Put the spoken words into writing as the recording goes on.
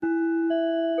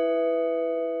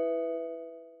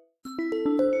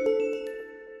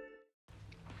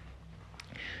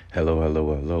Hello,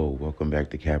 hello, hello. Welcome back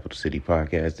to Capital City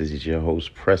Podcast. This is your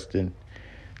host, Preston.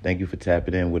 Thank you for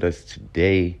tapping in with us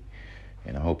today.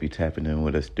 And I hope you're tapping in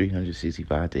with us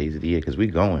 365 days of the year because we're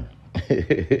going.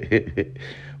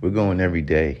 We're going every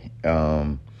day.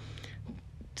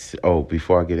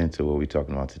 Before I get into what we're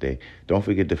talking about today, don't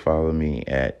forget to follow me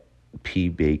at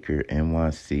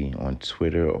PBakerNYC on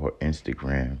Twitter or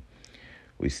Instagram.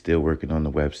 We're still working on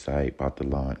the website, about to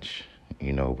launch,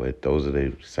 but those are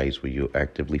the sites where you'll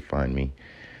actively find me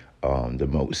the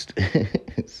most.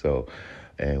 So,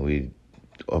 and we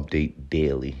update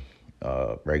daily,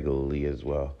 regularly as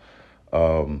well.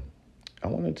 I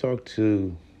want to talk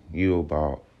to you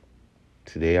about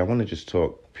today. I want to just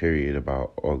talk, period,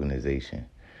 about organization.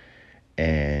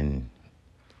 And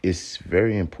it's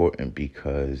very important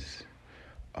because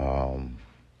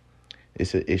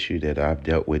it's an issue that I've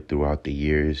dealt with throughout the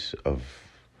years of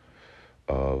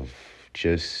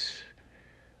just,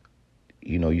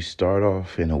 you start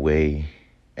off in a way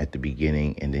at the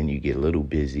beginning and then you get a little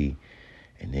busy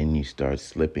and then you start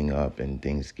slipping up and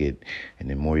and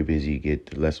the more busy you get,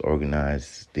 the less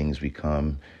organized things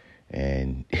become,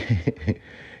 and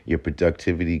your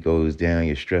productivity goes down,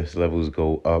 your stress levels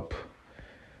go up,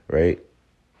 right?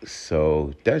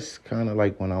 So that's kind of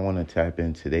like when I want to tap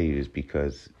in today is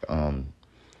because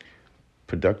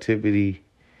productivity,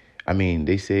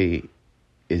 they say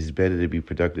it's better to be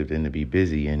productive than to be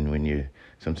busy. And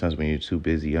sometimes when you're too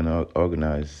busy and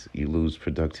unorganized, you lose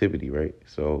productivity, right?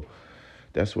 So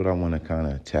that's what I want to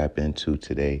kind of tap into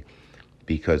today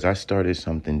because I started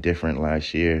something different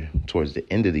last year towards the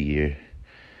end of the year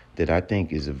that I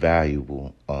think is a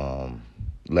valuable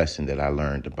lesson that I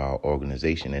learned about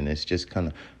organization. And it's just kind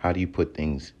of how do you put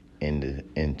things into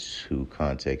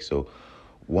context. So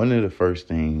one of the first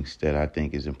things that I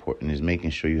think is important is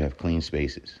making sure you have clean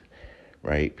spaces,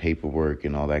 right? Paperwork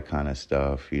and all that kind of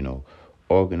stuff,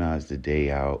 organize the day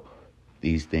out,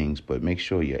 these things, but make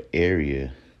sure your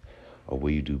area or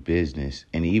where you do business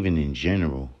and even in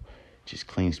general, just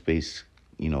clean space.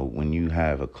 When you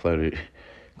have a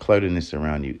clutterness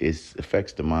around you, it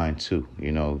affects the mind too.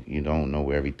 You don't know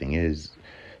where everything is.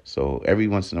 So every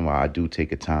once in a while, I do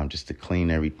take a time just to clean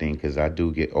everything because I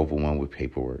do get overwhelmed with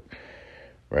paperwork,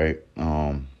 right?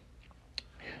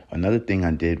 Another thing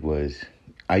I did was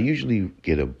I usually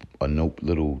get a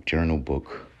little journal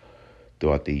book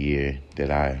throughout the year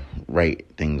that I write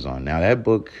things on. Now that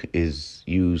book is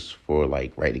used for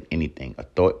like writing anything. A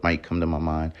thought might come to my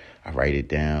mind. I write it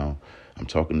down. I'm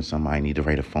talking to somebody. I need to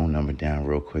write a phone number down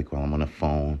real quick while I'm on the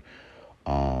phone.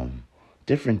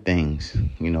 Different things,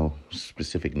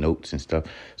 specific notes and stuff.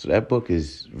 So that book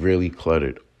is really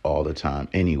cluttered all the time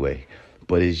anyway.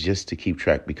 But it's just to keep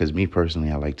track because me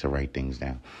personally, I like to write things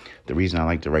down. The reason I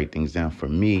like to write things down, for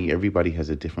me, everybody has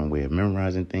a different way of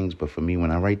memorizing things. But for me,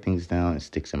 when I write things down, it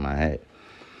sticks in my head.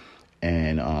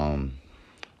 And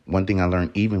one thing I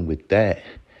learned even with that,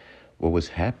 what was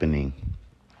happening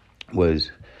was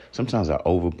sometimes I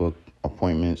overbook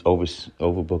appointments, or,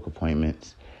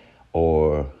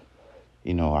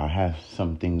 I have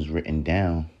some things written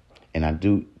down. And I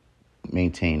do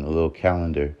maintain a little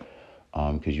calendar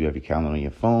because you have your calendar on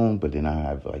your phone, but then I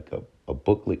have like a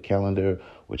booklet calendar,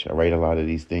 which I write a lot of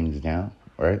these things down,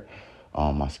 right?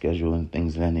 My schedule and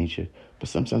things of that nature. But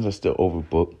sometimes I still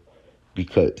overbook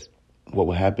because what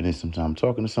will happen is sometimes I'm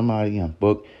talking to somebody, I'm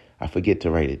booked, I forget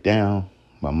to write it down,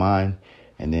 my mind,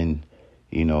 and then,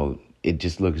 it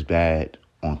just looks bad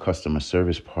on customer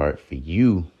service part for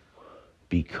you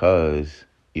because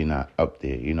you're not up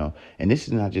there, And this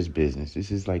is not just business.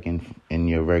 This is like in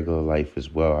your regular life as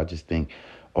well. I just think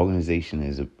organization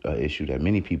is a issue that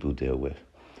many people deal with.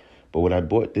 But what I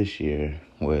bought this year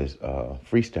was a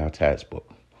freestyle task book.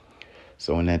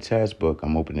 So in that task book,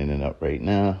 I'm opening it up right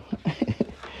now,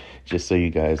 just so you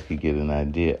guys could get an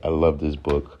idea. I love this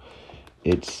book.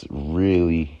 It's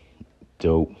really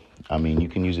dope. You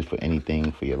can use it for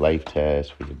anything, for your life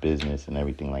tasks, for your business and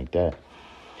everything like that.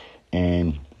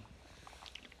 And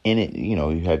in it, you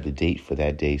have the date for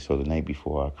that day. So the night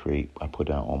before I put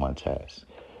down all my tasks.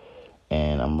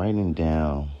 And I'm writing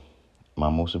down my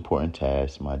most important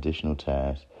tasks, my additional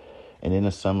tasks, and then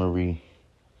a summary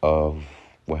of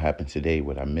what happened today,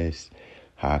 what I missed,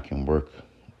 how I can work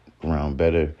around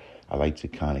better. I like to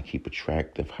kind of keep a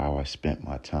track of how I spent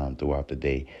my time throughout the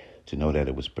day to know that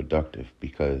it was productive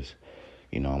because,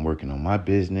 I'm working on my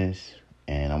business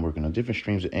and I'm working on different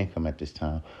streams of income at this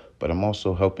time, but I'm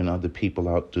also helping other people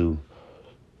out do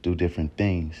different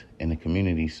things in the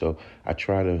community. So I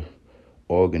try to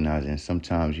organize, and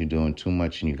sometimes you're doing too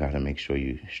much and you got to make sure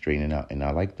you straighten it out. And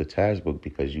I like the task book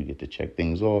because you get to check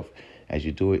things off as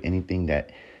you do it. Anything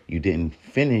that you didn't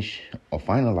finish or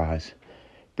finalize,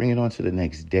 bring it on to the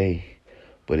next day,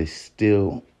 but it's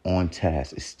still on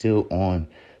task. It's still on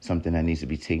something that needs to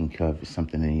be taken care of. It's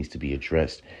something that needs to be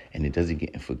addressed, and it doesn't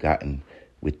get forgotten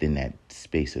within that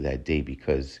space of that day,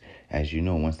 because as you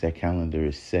know, once that calendar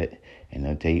is set and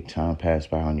the date time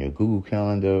passed by on your Google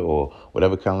calendar or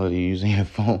whatever calendar you use on your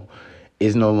phone,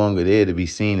 is no longer there to be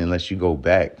seen unless you go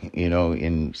back,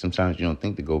 and sometimes you don't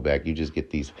think to go back. You just get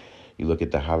these, you look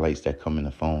at the highlights that come in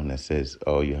the phone that says,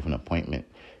 oh, you have an appointment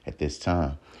at this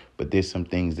time. But there's some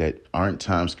things that aren't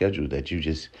time scheduled that you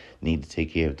just need to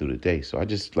take care of through the day. So I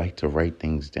just like to write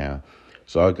things down.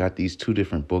 So I got these 2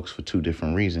 different books for 2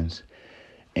 different reasons.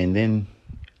 And then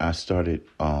I started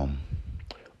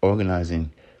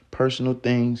organizing personal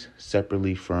things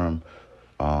separately from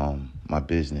my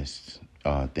business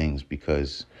things,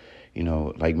 because,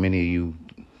 like many of you,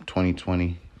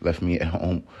 2020 left me at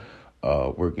home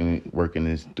working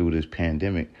this through this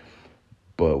pandemic.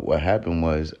 But what happened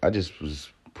was I just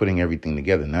was putting everything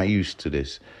together, not used to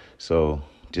this. So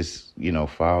just,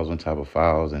 files on top of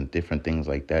files and different things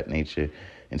like that nature.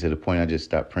 And to the point I just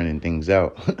stopped printing things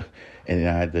out. And then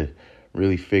I had to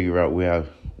really figure out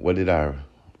what did I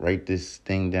write this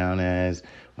thing down as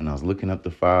when I was looking up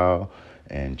the file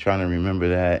and trying to remember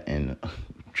that. And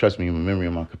trust me, my memory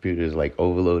on my computer is like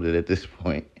overloaded at this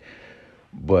point.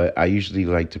 But I usually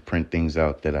like to print things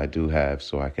out that I do have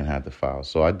so I can have the file.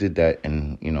 So I did that,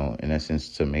 and, in essence,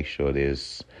 to make sure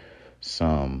there's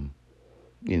some,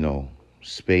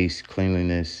 space,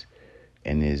 cleanliness,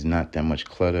 and there's not that much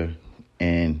clutter.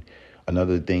 And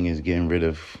another thing is getting rid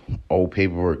of old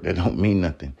paperwork that don't mean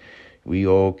nothing. We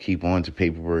all keep on to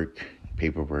paperwork.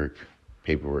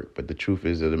 But the truth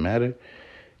is of the matter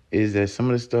is that some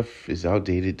of the stuff is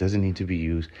outdated, doesn't need to be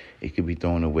used. It could be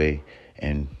thrown away.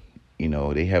 And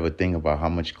they have a thing about how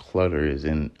much clutter is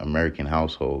in American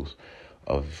households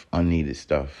of unneeded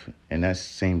stuff. And that's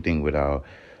the same thing with our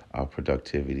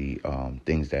productivity,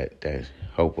 things that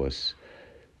help us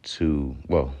to,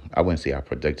 well, I wouldn't say our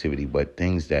productivity, but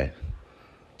things that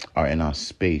are in our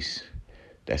space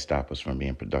that stop us from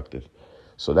being productive.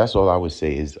 So that's all I would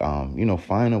say is,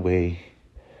 find a way.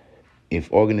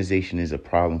 If organization is a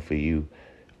problem for you,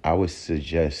 I would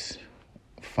suggest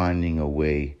finding a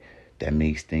way that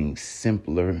makes things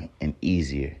simpler and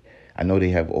easier. I know they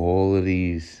have all of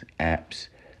these apps.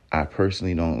 I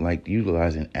personally don't like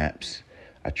utilizing apps.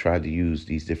 I tried to use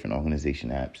these different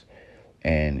organization apps,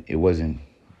 and it wasn't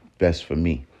best for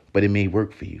me, but it may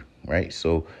work for you, right?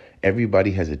 So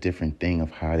everybody has a different thing of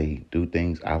how they do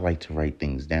things. I like to write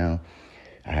things down.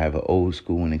 I have an old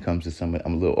school when it comes to I'm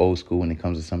a little old school when it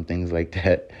comes to some things like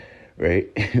that, right?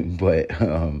 But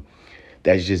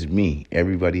that's just me.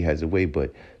 Everybody has a way,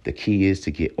 but the key is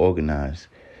to get organized,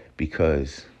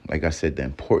 because, like I said, the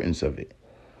importance of it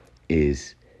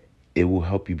is it will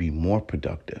help you be more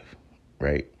productive,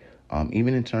 right?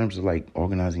 Even in terms of like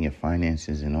organizing your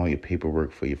finances and all your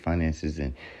paperwork for your finances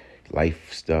and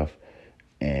life stuff,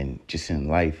 and just in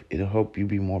life, it'll help you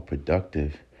be more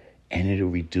productive, and it'll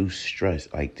reduce stress.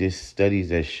 Like, there's studies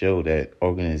that show that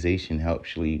organization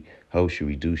helps you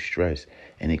reduce stress,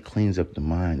 and it cleans up the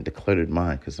mind, the cluttered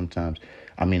mind. Because sometimes,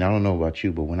 I don't know about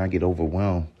you, but when I get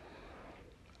overwhelmed,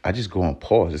 I just go on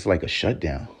pause. It's like a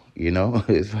shutdown,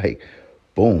 It's like,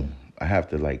 boom. I have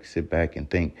to like sit back and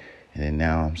think. And then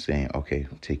now I'm saying, okay,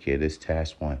 take care of this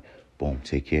task 1. Boom,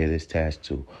 take care of this task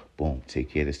 2. Boom, take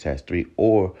care of this task 3.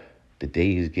 Or the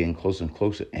day is getting closer and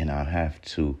closer, and I have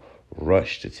to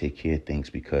rush to take care of things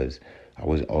because I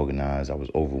wasn't organized. I was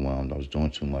overwhelmed. I was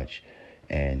doing too much.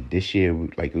 And this year,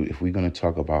 like, if we're going to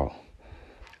talk about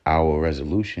our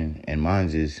resolution, and mine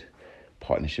is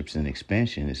partnerships and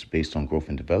expansion, it's based on growth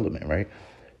and development, right?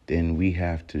 Then we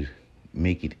have to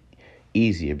make it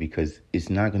easier, because it's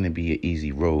not going to be an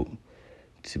easy road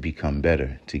to become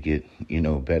better, to get,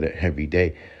 better every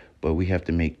day. But we have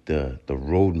to make the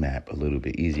roadmap a little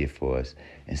bit easier for us.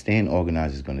 And staying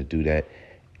organized is going to do that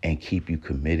and keep you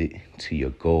committed to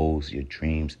your goals, your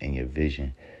dreams, and your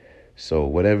vision. So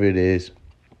whatever it is,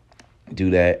 do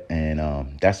that.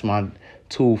 And that's my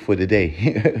tool for the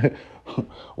day.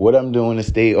 What I'm doing to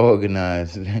stay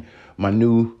organized, my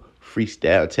new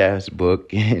freestyle task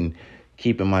book, and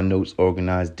keeping my notes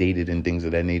organized, dated, and things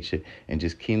of that nature, and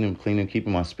just keeping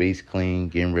my space clean,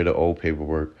 getting rid of old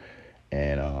paperwork,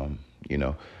 and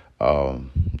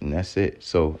and that's it.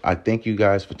 So I thank you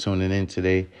guys for tuning in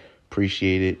today.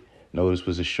 Appreciate it. Know this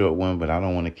was a short one, but I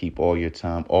don't want to keep all your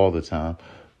time all the time.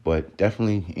 But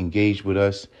definitely engage with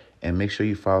us, and make sure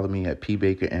you follow me at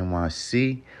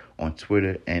PBakerNYC on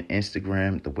Twitter and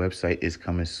Instagram. The website is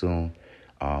coming soon.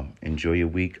 Enjoy your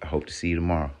week. I hope to see you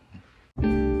tomorrow.